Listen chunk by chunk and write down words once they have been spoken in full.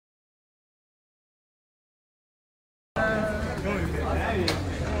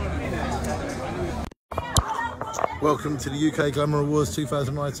Welcome to the UK Glamour Awards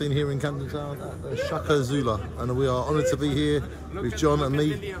 2019 here in Camden Town at the Shaka Zulu, and we are honoured to be here with John and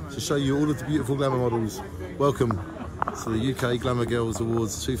me to show you all of the beautiful glamour models. Welcome to the UK Glamour Girls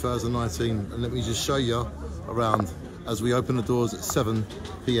Awards 2019, and let me just show you around as we open the doors at 7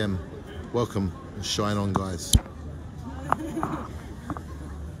 PM. Welcome and shine on, guys.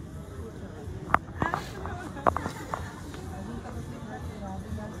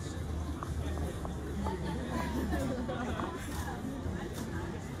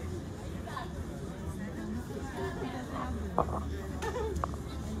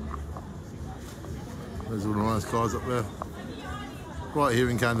 There's all the nice cars up there, right here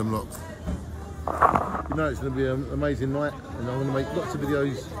in Camden Lock. You know it's going to be an amazing night, and I'm going to make lots of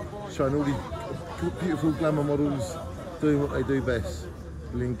videos showing all these beautiful glamour models doing what they do best,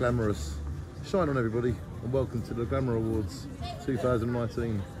 being glamorous. Shine on, everybody, and welcome to the Glamour Awards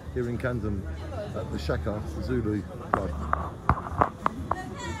 2019 here in Camden at the Shaka Zulu Club.